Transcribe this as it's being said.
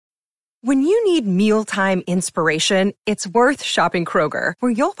When you need mealtime inspiration, it's worth shopping Kroger,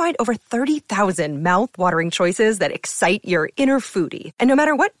 where you'll find over 30,000 mouth-watering choices that excite your inner foodie. And no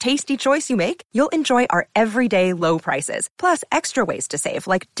matter what tasty choice you make, you'll enjoy our everyday low prices, plus extra ways to save,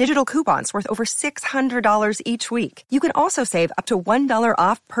 like digital coupons worth over $600 each week. You can also save up to $1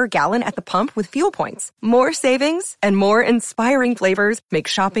 off per gallon at the pump with fuel points. More savings and more inspiring flavors make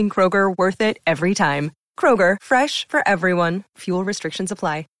shopping Kroger worth it every time. Kroger, fresh for everyone. Fuel restrictions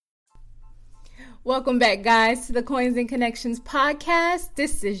apply. Welcome back, guys, to the Coins and Connections podcast.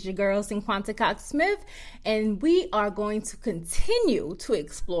 This is your girl, Cinquanta Cox Smith, and we are going to continue to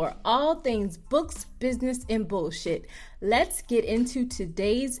explore all things books, business, and bullshit. Let's get into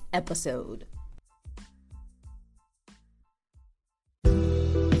today's episode.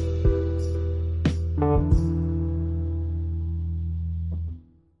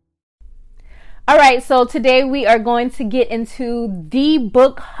 All right, so today we are going to get into the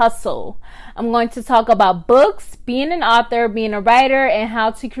book hustle. I'm going to talk about books, being an author, being a writer, and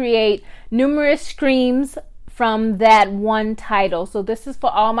how to create numerous streams from that one title. So this is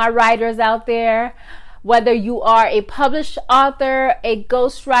for all my writers out there. Whether you are a published author, a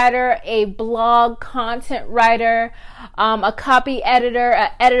ghostwriter, a blog content writer, a copy editor,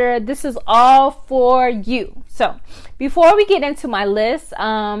 an editor, this is all for you. So before we get into my list,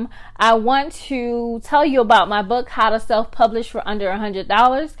 I want to tell you about my book, How to Self-Publish for Under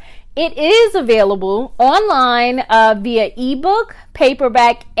 $100. It is available online via ebook,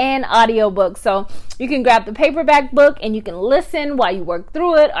 paperback, and audiobook. So you can grab the paperback book and you can listen while you work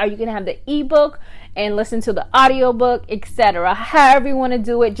through it, or you can have the ebook and listen to the audiobook, etc. However you want to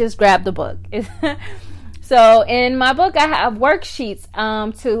do it, just grab the book. So in my book, I have worksheets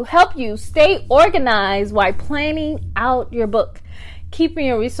to help you stay organized while planning out your book, keeping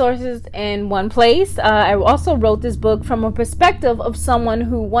your resources in one place. I also wrote this book from a perspective of someone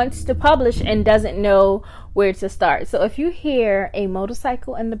who wants to publish and doesn't know where to start. So if you hear a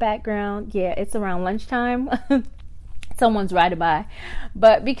motorcycle in the background, yeah, it's around lunchtime. Someone's riding by.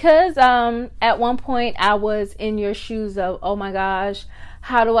 But because at one point I was in your shoes of, oh my gosh,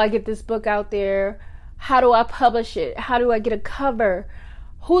 how do I get this book out there? How do I publish it? How do I get a cover?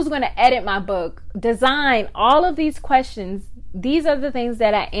 Who's going to edit my book? Design, all of these questions. These are the things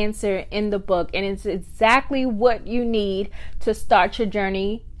that I answer in the book, and it's exactly what you need to start your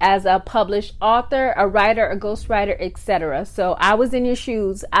journey as a published author, a writer, a ghostwriter, etc. So I was in your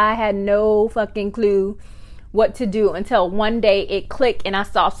shoes. I had no fucking clue what to do until one day it clicked and I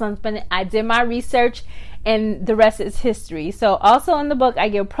saw something. I did my research and the rest is history. So also in the book, I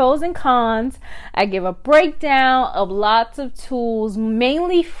give pros and cons. I give a breakdown of lots of tools,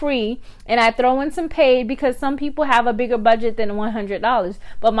 mainly free, and I throw in some paid because some people have a bigger budget than $100.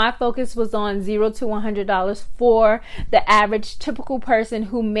 But my focus was on $0 to $100 for the average typical person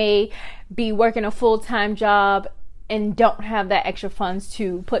who may be working a full-time job and don't have that extra funds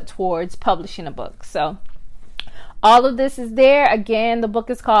to put towards publishing a book. So all of this is there. Again, the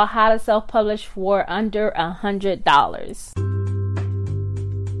book is called How to Self-Publish for Under $100.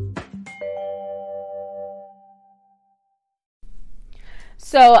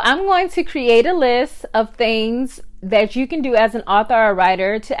 So I'm going to create a list of things that you can do as an author or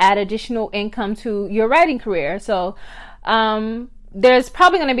writer to add additional income to your writing career. So there's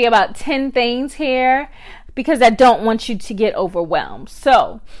probably going to be about 10 things here because I don't want you to get overwhelmed.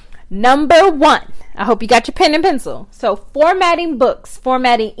 So number one, I hope you got your pen and pencil. So formatting books,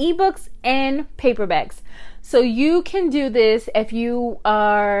 formatting ebooks and paperbacks. So you can do this if you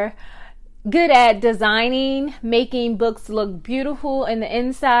are good at designing, making books look beautiful in the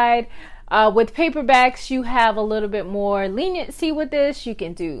inside. With paperbacks, you have a little bit more leniency with this. You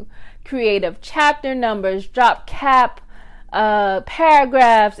can do creative chapter numbers, drop cap,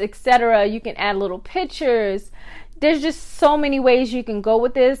 paragraphs, etc. You can add little pictures. There's just so many ways you can go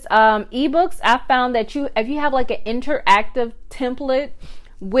with this. Ebooks, I found that if you have like an interactive template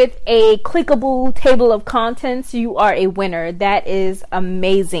with a clickable table of contents, you are a winner. That is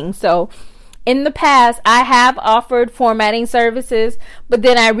amazing. So in the past, I have offered formatting services, but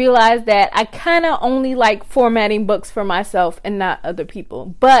then I realized that I kind of only like formatting books for myself and not other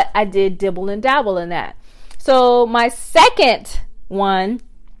people. But I did dibble and dabble in that. So my second one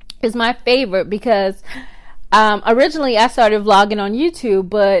is my favorite because originally I started vlogging on YouTube,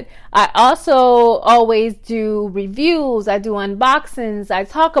 but I also always do reviews. I do unboxings. I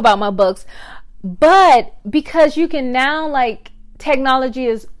talk about my books. But because you can now, like, technology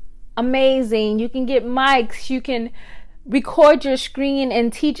is amazing. You can get mics. You can record your screen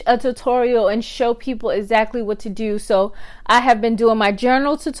and teach a tutorial and show people exactly what to do. So I have been doing my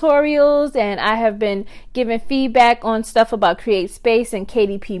journal tutorials, and I have been giving feedback on stuff about CreateSpace and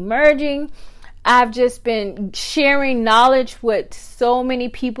KDP merging. I've just been sharing knowledge with so many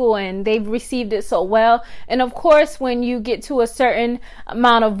people, and they've received it so well. And of course, when you get to a certain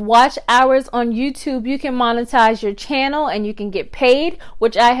amount of watch hours on YouTube, you can monetize your channel and you can get paid,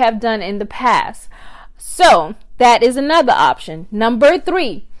 which I have done in the past. So that is another option. Number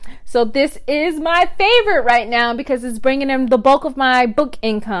 3. So this is my favorite right now because it's bringing in the bulk of my book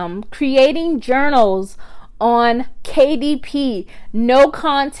income. Creating journals on KDP, no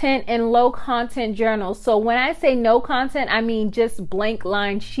content and low content journals. So when I say no content, I mean just blank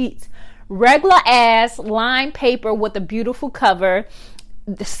line sheets, regular ass line paper with a beautiful cover.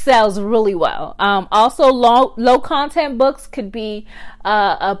 Sells really well. Also, low content books could be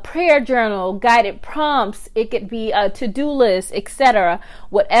a prayer journal, guided prompts. It could be a to-do list, etc.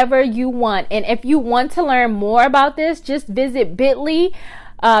 Whatever you want. And if you want to learn more about this, just visit bit.ly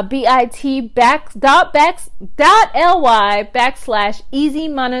bit.ly/easy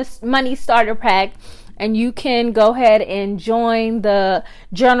money starter pack, and you can go ahead and join the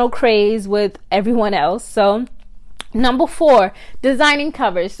journal craze with everyone else. So number 4, designing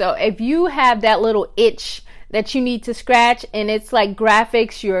covers. So if you have that little itch that you need to scratch, and it's like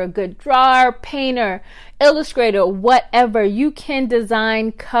graphics, you're a good drawer, painter, illustrator, whatever, you can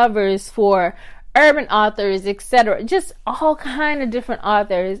design covers for urban authors, etc. Just all kind of different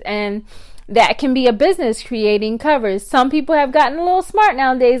authors, and that can be a business, creating covers. Some people have gotten a little smart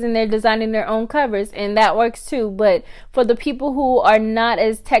nowadays and they're designing their own covers, and that works too. But for the people who are not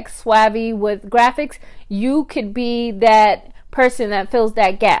as tech savvy with graphics, you could be that person that fills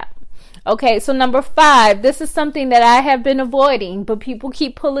that gap. Okay, so number 5, this is something that I have been avoiding, but people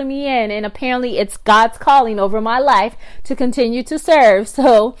keep pulling me in, and apparently it's God's calling over my life to continue to serve.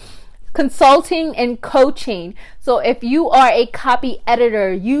 So consulting and coaching. So if you are a copy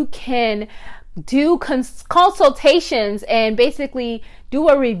editor, you can do consultations and basically do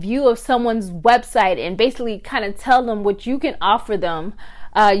a review of someone's website and basically kind of tell them what you can offer them.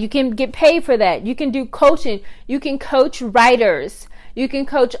 You can get paid for that. You can do coaching. You can coach writers. You can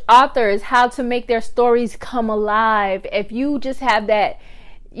coach authors how to make their stories come alive. If you just have that,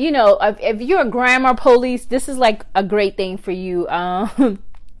 if you're a grammar police, this is like a great thing for you.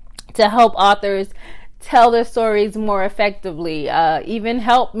 To help authors tell their stories more effectively, even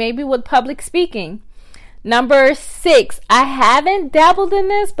help maybe with public speaking. Number 6, I haven't dabbled in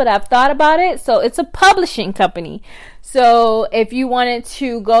this, but I've thought about it. So it's a publishing company. So if you wanted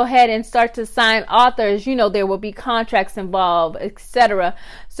to go ahead and start to sign authors, there will be contracts involved, etc.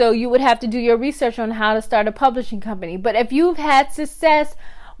 So you would have to do your research on how to start a publishing company. But if you've had success,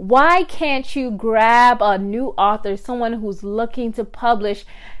 why can't you grab a new author, someone who's looking to publish,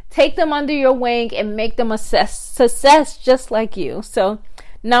 take them under your wing and make them a success just like you? So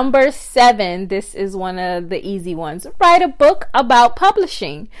number 7, this is one of the easy ones. Write a book about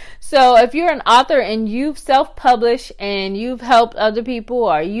publishing. So if you're an author and you've self-published and you've helped other people,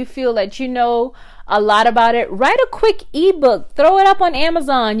 or you feel that you know a lot about it, write a quick ebook. Throw it up on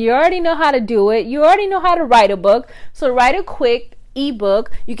Amazon. You already know how to do it. You already know how to write a book. So write a quick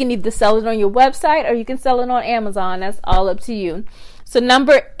ebook. You can either sell it on your website or you can sell it on Amazon. That's all up to you. So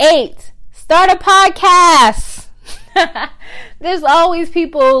number 8, start a podcast. There's always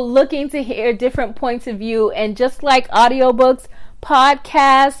people looking to hear different points of view, and just like audiobooks,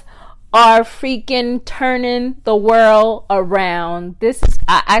 podcasts are freaking turning the world around.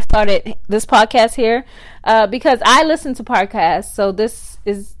 I started this podcast here because I listen to podcasts. So this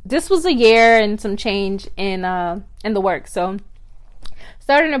was a year and some change in the work. So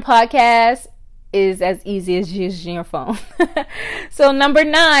starting a podcast is as easy as using your phone. So number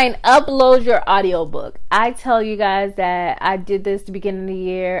 9, upload your audiobook. I tell you guys that I did this at the beginning of the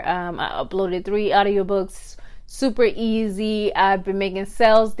year. I uploaded 3 audiobooks. Super easy. I've been making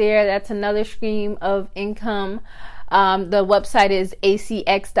sales there. That's another stream of income. The website is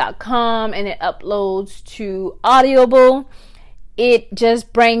acx.com and it uploads to Audible. It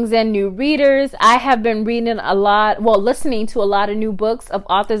just brings in new readers. I have been listening to a lot of new books of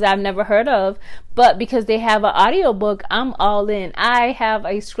authors I've never heard of, but because they have an audiobook, I'm all in. I have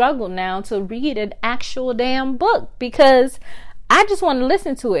a struggle now to read an actual damn book because I just want to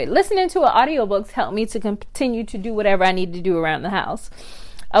listen to it. Listening to audiobooks help me to continue to do whatever I need to do around the house.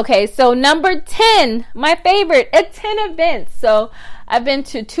 Okay, so number 10, my favorite, attend events. So I've been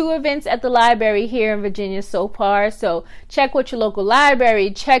to 2 events at the library here in Virginia so far. So check with your local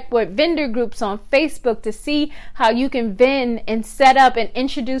library, check with vendor groups on Facebook to see how you can vend and set up and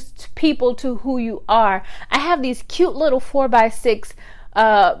introduce people to who you are. I have these cute little 4x6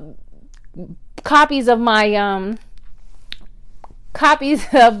 copies of my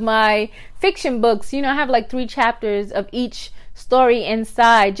fiction books. I have like 3 chapters of each story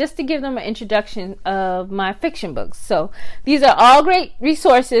inside, just to give them an introduction of my fiction books. So these are all great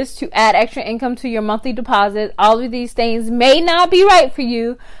resources to add extra income to your monthly deposit. All of these things may not be right for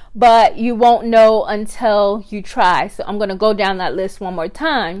you, but you won't know until you try. So I'm going to go down that list one more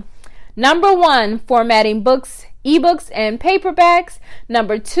time. Number 1, formatting books, ebooks, and paperbacks.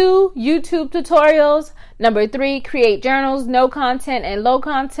 Number 2, YouTube tutorials. Number 3, create journals, no content and low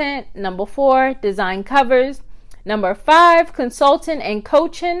content. Number 4, design covers. Number 5, consultant and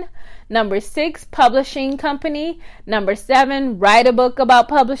coaching. Number 6, publishing company. Number 7, write a book about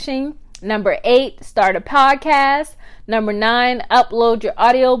publishing. Number 8, start a podcast. Number 9, upload your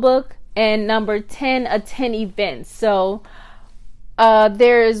audiobook. And number 10, attend events. So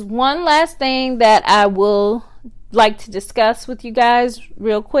there's one last thing that I will like to discuss with you guys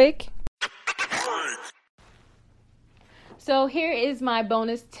real quick. So here is my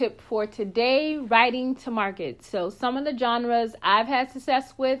bonus tip for today, writing to market. So some of the genres I've had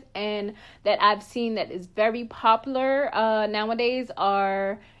success with and that I've seen that is very popular nowadays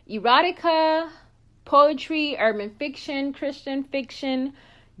are erotica, poetry, urban fiction, Christian fiction,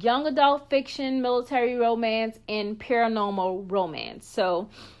 young adult fiction, military romance, and paranormal romance. So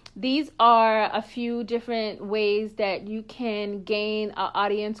these are a few different ways that you can gain an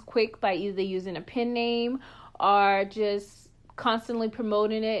audience quick by either using a pen name or just constantly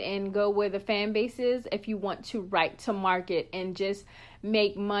promoting it and go where the fan base is if you want to write to market and just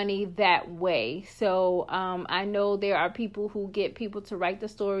make money that way. So I know there are people who get people to write the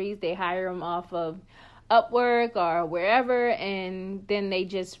stories. They hire them off of Upwork or wherever, and then they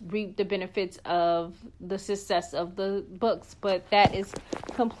just reap the benefits of the success of the books. But that is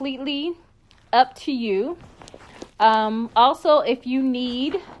completely up to you. Also, if you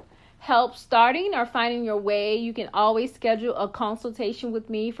need help starting or finding your way, you can always schedule a consultation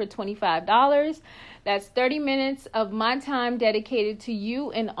with me for $25. That's 30 minutes of my time dedicated to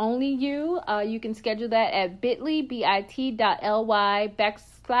you and only you. You can schedule that at bit.ly/books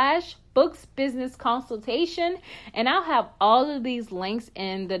business consultation. And I'll have all of these links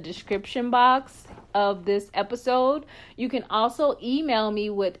in the description box of this episode. You can also email me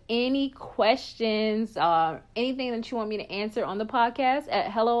with any questions or anything that you want me to answer on the podcast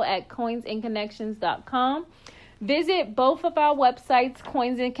at hello@coinsandconnections.com. Visit both of our websites,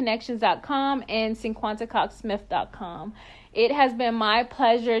 coinsandconnections.com and cinquantacoxsmith.com. It has been my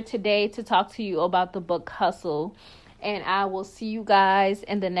pleasure today to talk to you about the book Hustle, and I will see you guys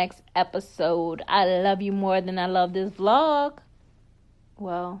in the next episode. I love you more than I love this vlog.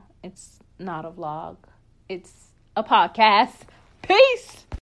 Well, it's not a vlog. It's a podcast. Peace.